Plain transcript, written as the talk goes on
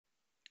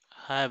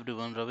Hi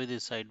everyone, Ravi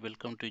this side.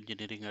 Welcome to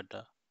Engineering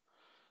Adda.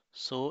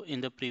 So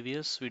in the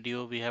previous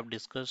video we have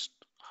discussed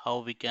how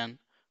we can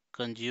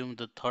consume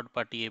the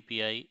third-party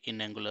API in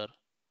Angular,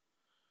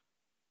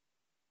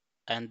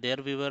 and there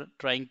we were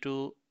trying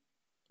to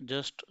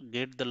just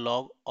get the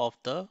log of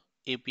the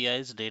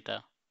API's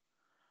data.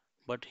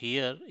 But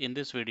here in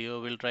this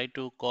video we'll try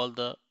to call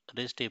the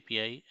REST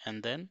API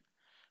and then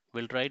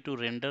we'll try to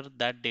render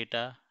that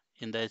data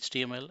in the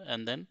HTML,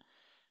 and then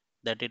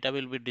that data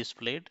will be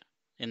displayed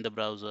in the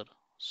browser.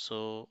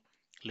 So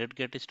let's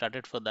get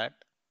started for that.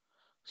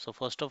 So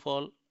first of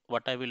all,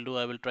 what I will do,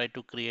 I will try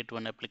to create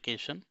one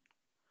application,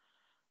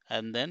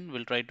 and then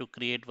we'll try to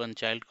create one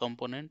child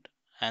component,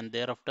 and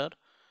thereafter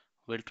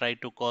we'll try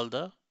to call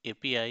the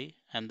API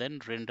and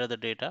then render the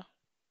data.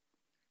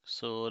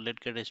 So let's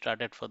get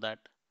started for that.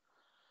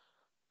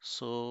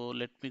 So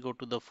let me go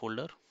to the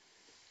folder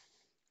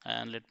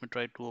and let me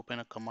try to open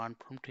a command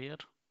prompt here.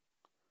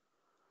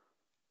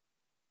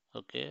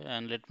 Okay,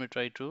 and let me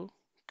try to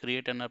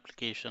create an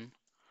application.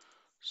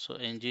 So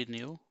ng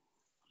new,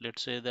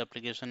 let's say the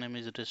application name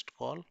is REST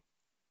call.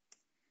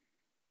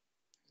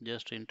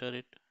 Just enter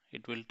it.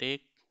 It will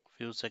take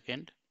few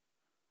seconds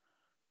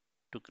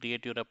to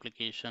create your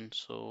application,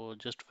 so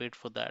just wait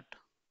for that.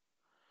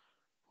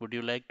 Would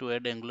you like to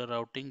add Angular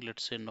routing?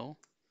 Let's say no.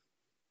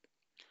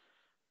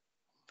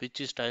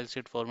 Which style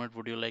sheet format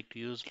would you like to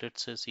use?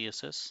 Let's say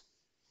CSS,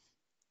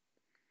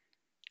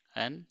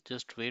 and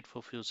just wait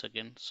for few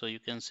seconds. So you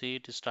can see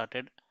it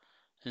started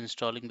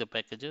installing the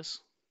packages.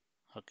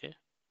 Okay,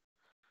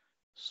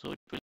 so it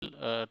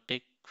will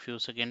take few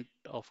seconds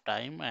of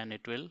time and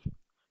it will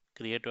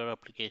create your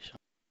application.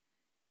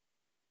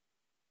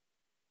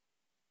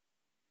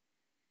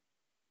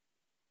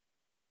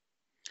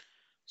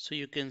 So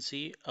you can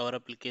see our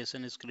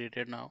application is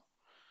created now.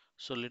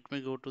 So let me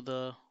go to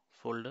the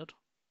folder.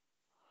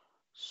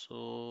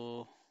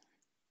 So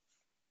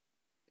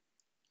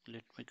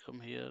let me come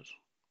here.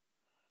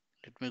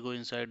 Let me go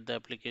inside the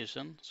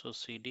application. So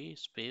cd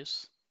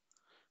space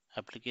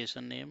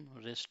application name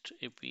REST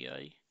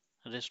API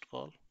REST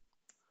call.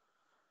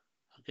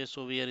 Okay,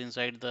 so we are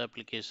inside the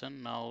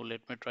application. Now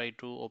let me try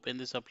to open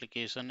this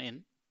application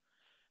in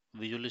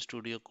Visual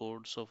Studio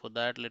Code. So for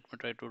that, let me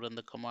try to run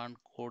the command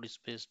code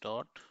space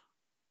dot.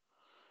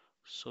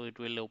 So it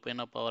will open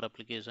up our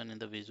application in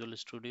the Visual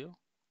Studio.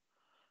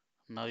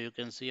 Now you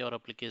can see our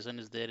application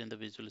is there in the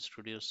Visual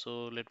Studio.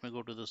 So let me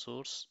go to the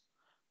source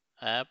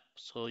app.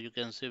 So you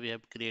can see we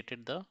have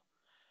created the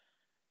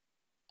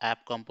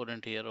app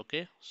component here.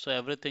 Okay, so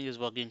everything is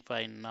working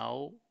fine.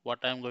 Now what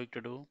I'm going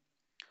to do,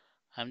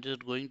 I'm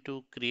just going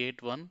to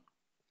create one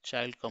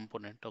child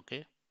component.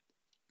 Okay,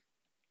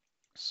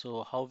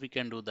 so how we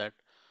can do that?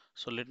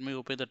 So let me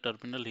open the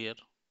terminal here,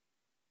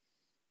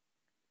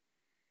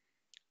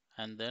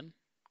 and then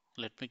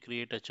let me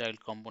create a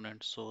child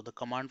component. So the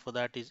command for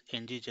that is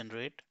ng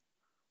generate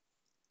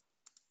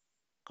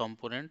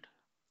component,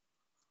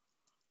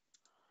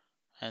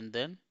 and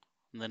then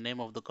the name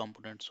of the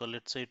component. So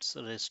let's say it's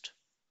REST,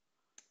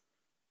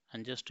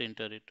 and just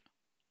enter it.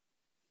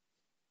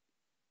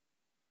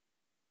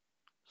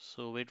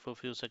 So wait for a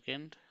few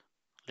seconds.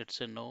 Let's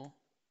say no.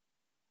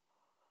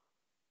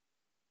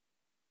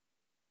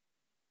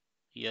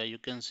 Yeah, you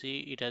can see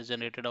it has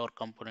generated our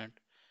component.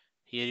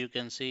 Here you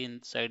can see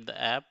inside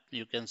the app,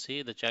 you can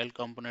see the child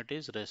component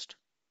is REST.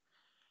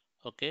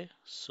 Okay,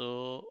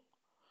 so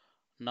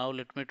now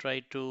let me try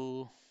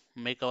to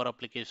make our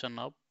application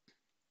up.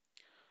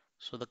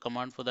 So the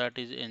command for that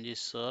is ng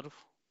serve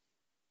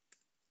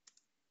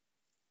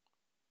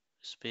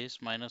space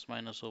minus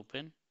minus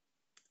open.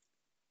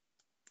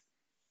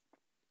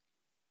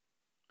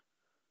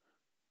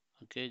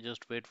 Okay,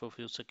 just wait for a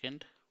few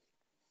seconds.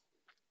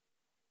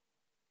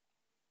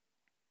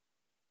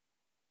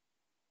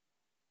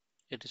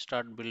 It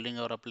start building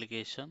our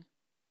application,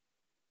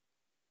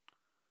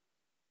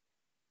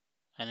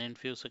 and in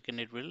few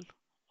seconds it will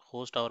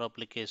host our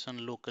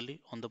application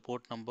locally on the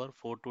port number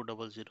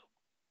 4200.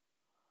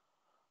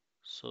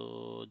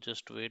 So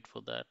just wait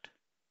for that.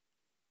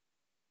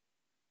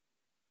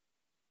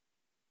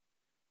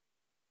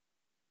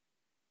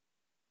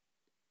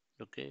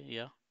 Okay,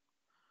 yeah.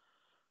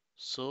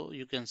 So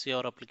you can see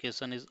our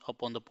application is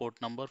up on the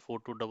port number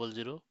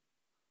 4200.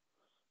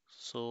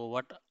 So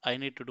what I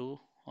need to do,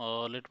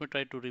 let me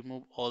try to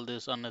remove all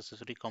this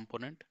unnecessary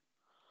component.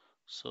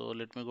 So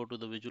let me go to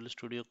the Visual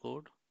Studio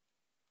Code,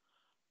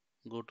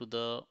 go to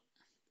the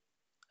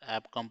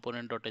app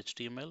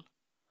component.html,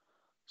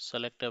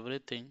 select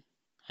everything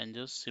and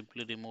just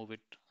simply remove it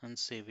and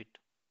save it.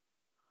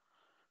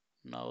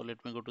 Now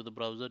let me go to the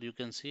browser. You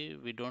can see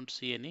we don't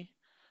see any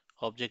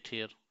object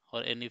here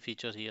or any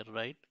feature here,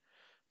 right?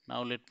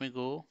 Now let me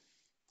go.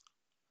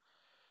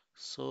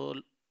 So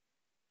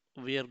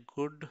we are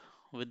good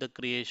with the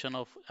creation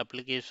of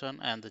application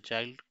and the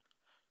child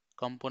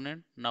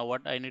component. Now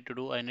what I need to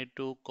do, I need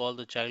to call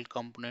the child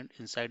component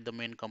inside the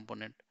main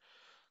component.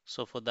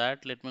 So for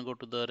that, let me go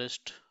to the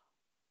REST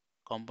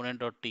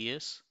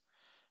component.ts,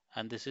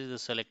 and this is the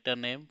selector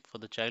name for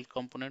the child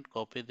component.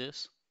 Copy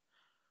this.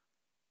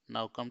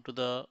 Now come to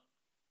the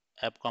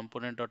app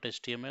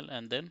component.html,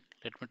 and then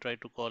let me try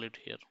to call it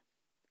here.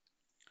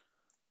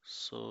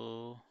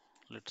 So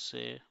let's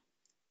say,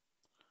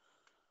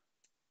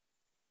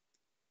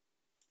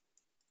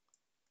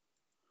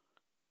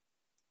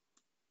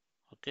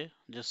 okay,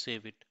 just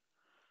save it.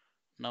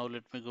 Now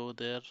let me go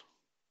there.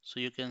 So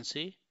you can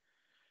see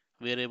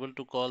we are able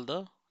to call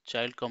the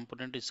child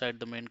component inside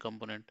the main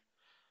component.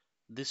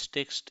 This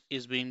text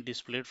is being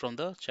displayed from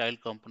the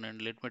child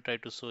component. Let me try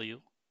to show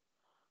you.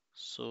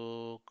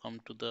 So come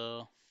to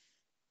the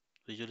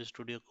Visual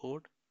Studio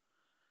Code.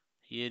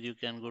 Here you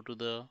can go to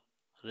the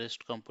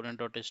REST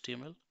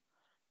component.html,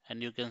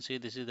 and you can see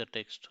this is the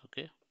text.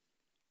 Okay.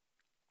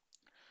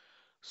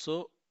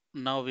 So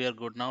now we are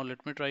good. Now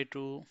let me try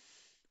to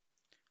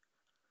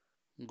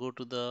go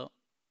to the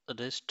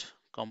REST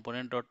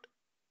component.ts,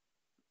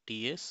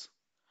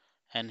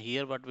 and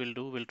here what we'll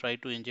do, we'll try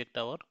to inject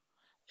our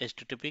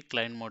HTTP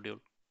client module.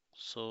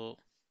 So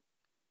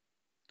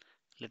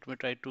let me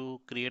try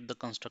to create the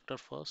constructor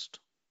first.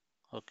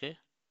 Okay.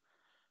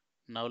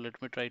 Now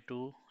let me try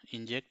to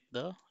inject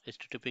the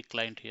HTTP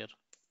client here.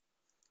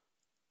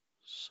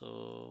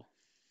 So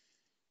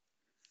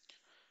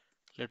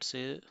let's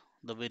say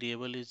the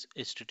variable is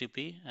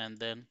HTTP, and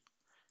then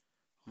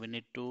we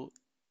need to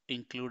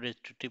include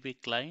HTTP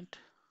client.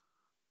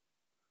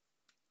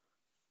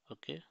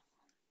 Okay.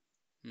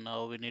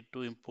 Now we need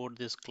to import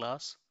this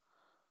class.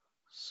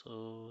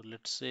 So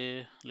let's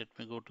say, let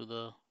me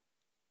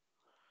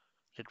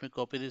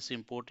copy this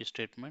import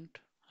statement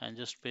and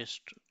just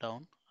paste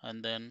down,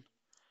 and then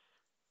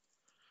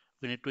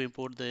we need to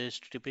import the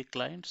HTTP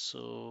client.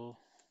 So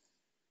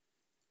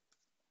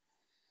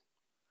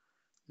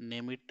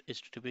name it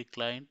HTTP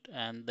client,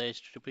 and the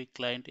HTTP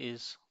client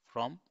is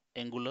from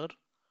Angular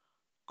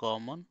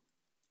common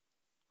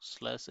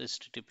slash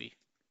HTTP.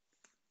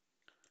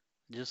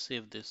 Just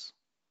save this.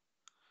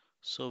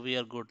 So we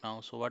are good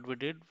now. So what we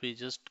did, we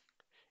just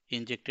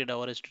injected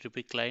our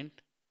HTTP client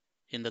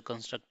in the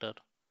constructor.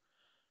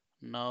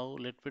 Now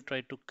let me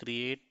try to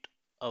create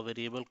a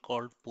variable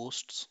called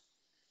posts,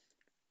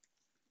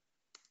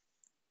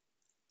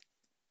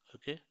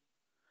 okay,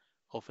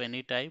 of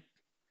any type.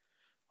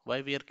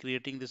 Why we are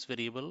creating this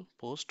variable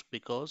post?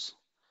 Because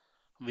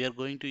we are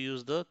going to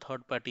use the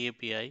third party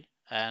API,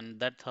 and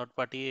that third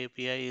party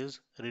API is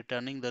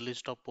returning the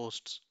list of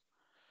posts.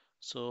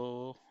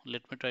 So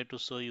let me try to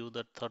show you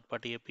that third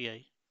party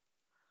API.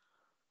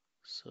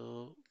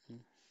 So,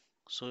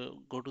 so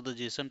go to the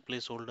JSON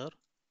placeholder,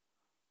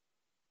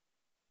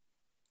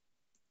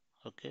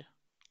 okay,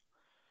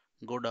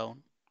 go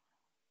down.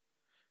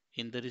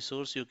 In the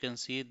resource, you can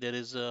see there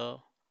is a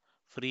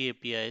free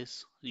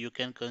APIs. You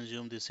can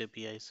consume these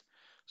APIs.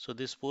 So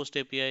this post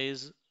API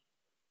is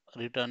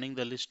returning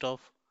the list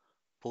of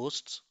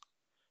posts,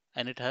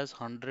 and it has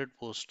 100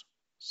 posts.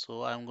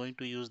 So I'm going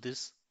to use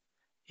this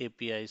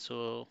API.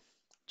 So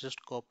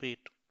just copy it.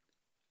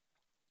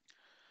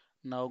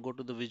 Now go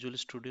to the Visual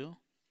Studio.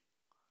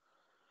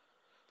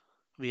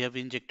 We have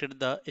injected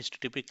the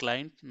HTTP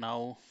client.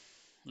 Now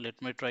let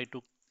me try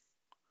to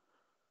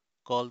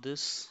call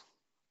this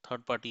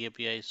third party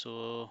API.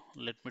 So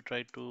let me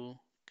try to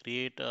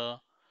create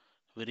a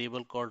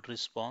variable called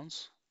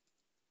response,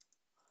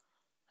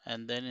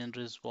 and then in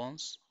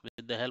response,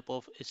 with the help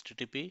of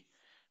HTTP,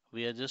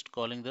 we are just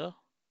calling the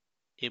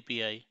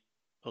API.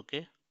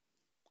 Okay.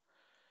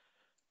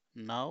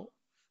 Now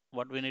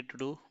what we need to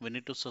do, we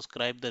need to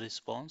subscribe the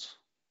response.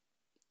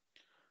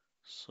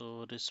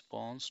 So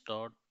response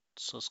dot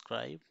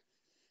subscribe,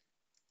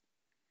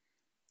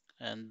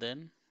 and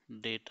then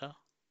data,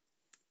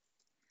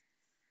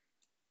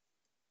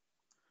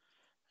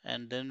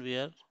 and then we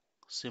are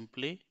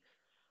simply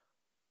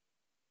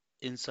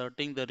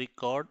inserting the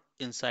record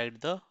inside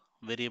the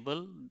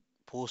variable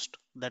post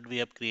that we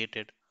have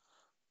created.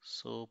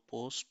 So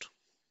post,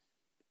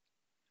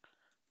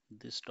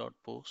 this dot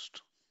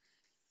post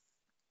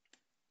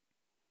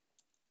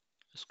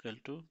is equal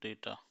to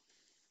data.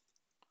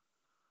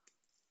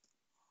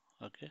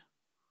 Okay,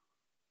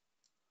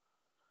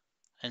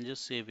 and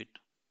just save it.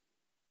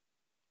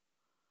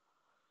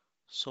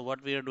 So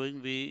what we are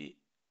doing, we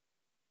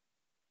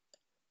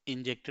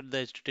injected the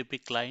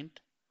HTTP client,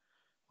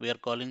 we are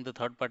calling the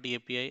third party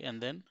API,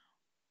 and then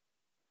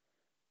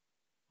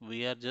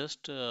we are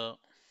just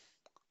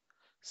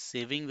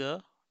saving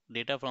the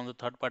data from the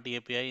third party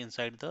API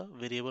inside the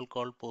variable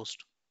called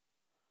post.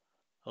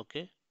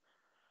 Okay.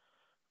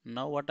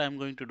 Now what I'm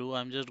going to do,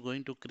 I'm just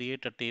going to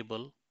create a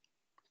table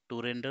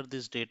to render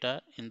this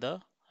data in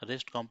the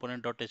REST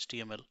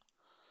component.html.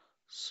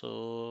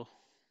 So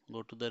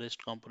go to the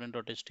REST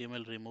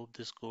component.html, remove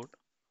this code,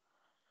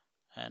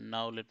 and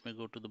now let me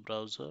go to the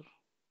browser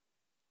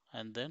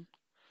and then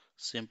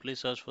simply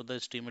search for the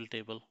HTML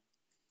table.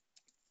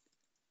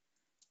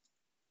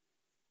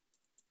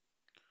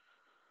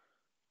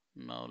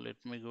 Now let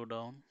me go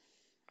down,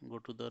 go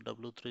to the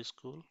W3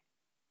 school,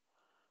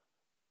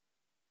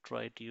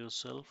 try it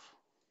yourself.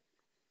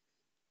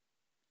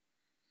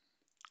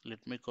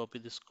 Let me copy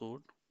this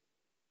code,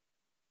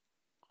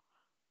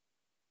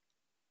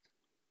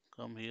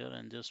 come here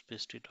and just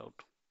paste it out.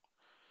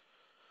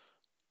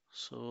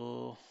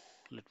 So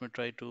let me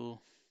try to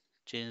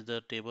change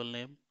the table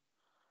name.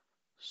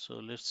 So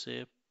let's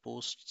say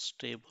posts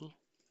table,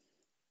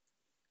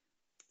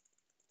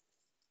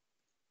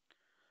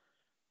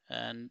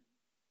 and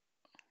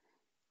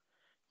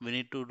we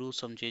need to do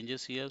some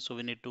changes here. So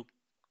we need to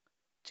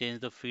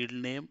change the field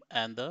name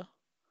and the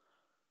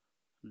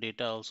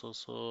data also.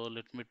 So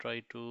let me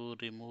try to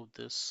remove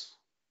this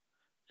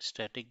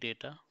static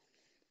data.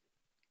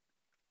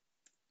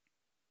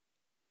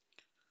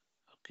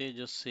 Okay,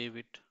 just save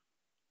it.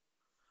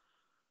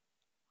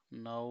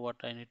 Now what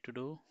I need to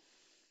do,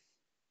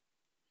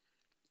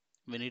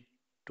 we need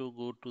to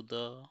go to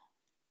the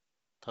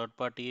third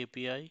party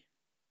API.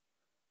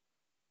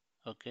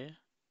 Okay,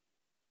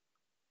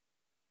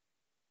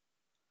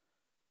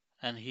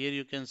 and here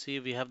you can see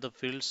we have the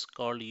fields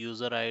called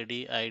user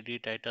ID, ID,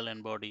 title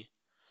and body.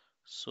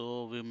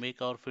 So we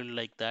make our field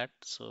like that.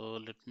 So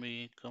let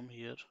me come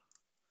here.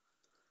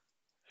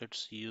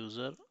 It's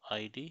user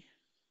ID,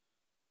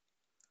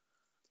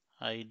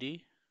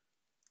 ID,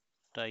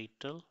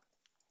 title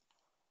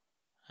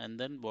and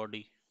then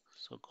body.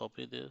 So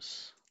copy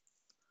this,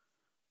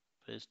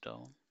 paste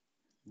down,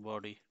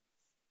 body.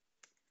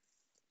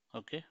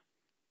 Okay.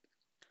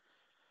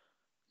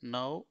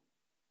 Now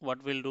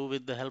what we'll do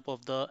with the help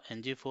of the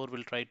ng4,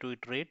 we'll try to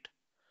iterate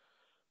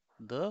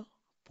the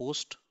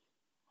post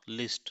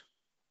list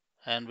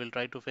and we'll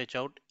try to fetch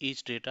out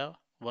each data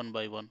one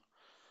by one.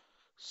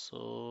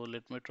 So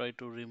let me try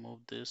to remove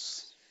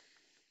this.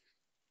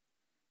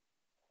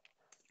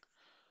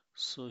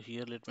 So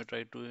here let me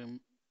try to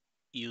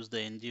use the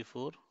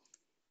ng4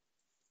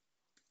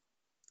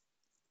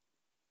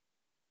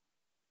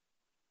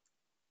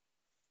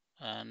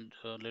 and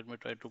let me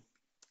try to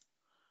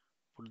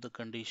put the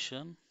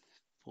condition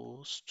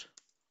post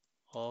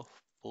of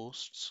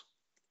posts.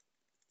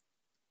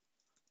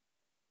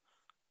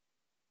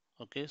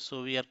 Okay,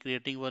 so we are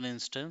creating one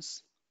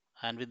instance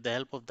and with the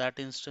help of that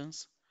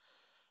instance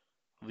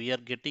we are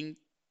getting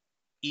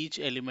each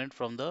element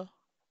from the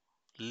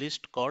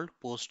list called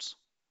posts.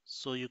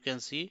 So you can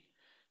see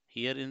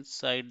here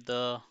inside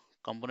the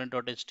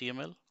component.ts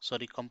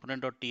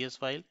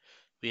file,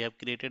 we have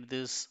created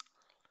this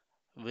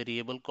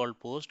variable called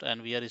post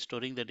and we are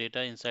storing the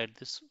data inside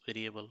this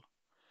variable.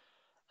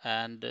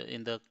 And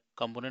in the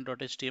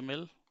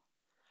component.html,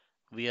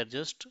 we are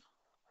just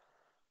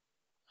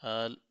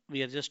uh,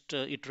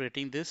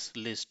 iterating this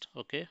list,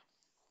 okay,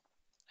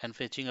 and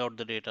fetching out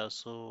the data.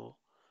 So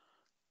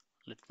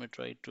let me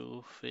try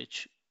to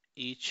fetch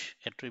each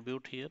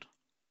attribute here.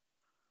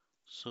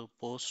 So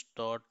post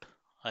dot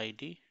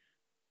id,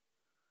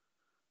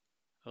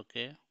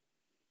 okay.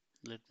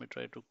 Let me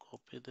try to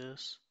copy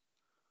this,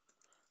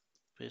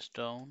 paste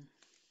down.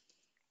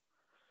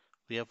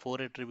 We have four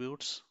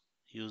attributes: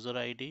 user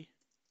ID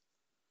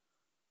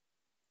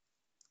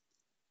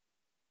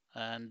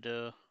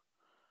and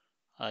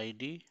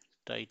ID,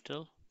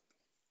 title,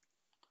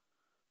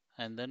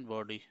 and then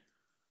body.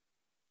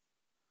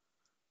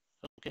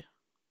 Okay,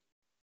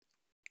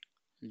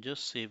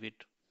 just save it.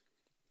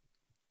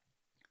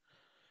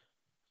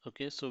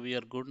 Okay, so we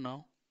are good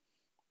now.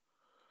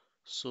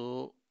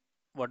 So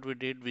what we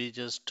did, we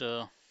just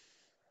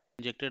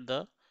injected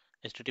the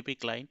HTTP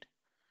client.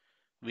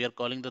 We are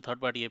calling the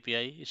third-party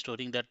API,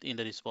 storing that in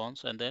the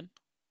response, and then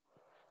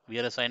we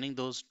are assigning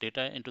those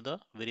data into the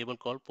variable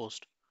called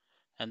post,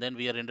 and then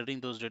we are rendering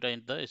those data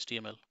in the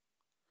HTML.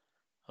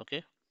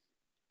 Okay.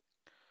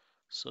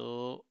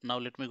 So now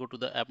let me go to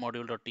the app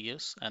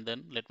module.ts and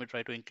then let me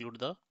try to include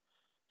the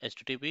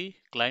HTTP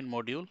client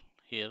module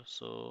here.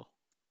 So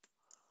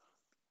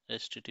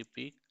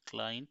HTTP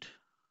client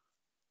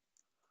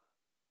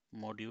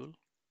module.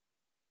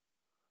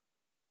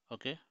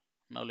 Okay.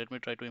 Now let me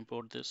try to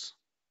import this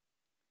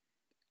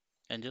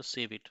and just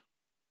save it.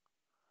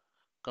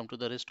 Come to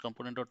the REST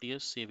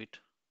component.ts, save it.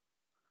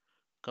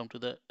 Come to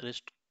the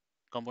REST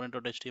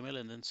component.html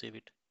and then save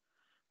it.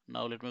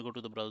 Now let me go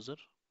to the browser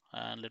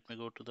and let me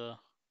go to the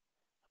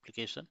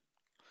application.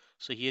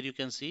 So here you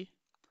can see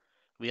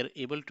we are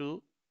able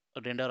to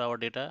render our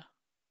data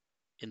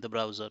in the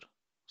browser.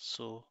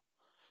 So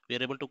we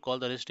are able to call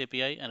the REST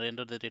API and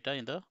render the data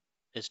in the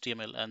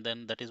HTML, and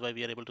then that is why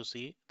we are able to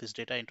see this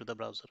data into the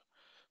browser.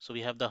 So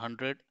we have the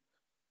 100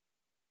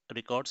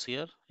 records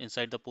here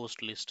inside the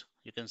post list.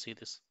 You can see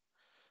this.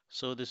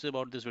 So this is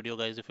about this video,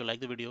 guys. If you like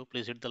the video,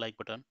 please hit the like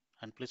button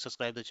and please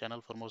subscribe the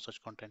channel for more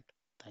such content.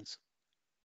 Thanks.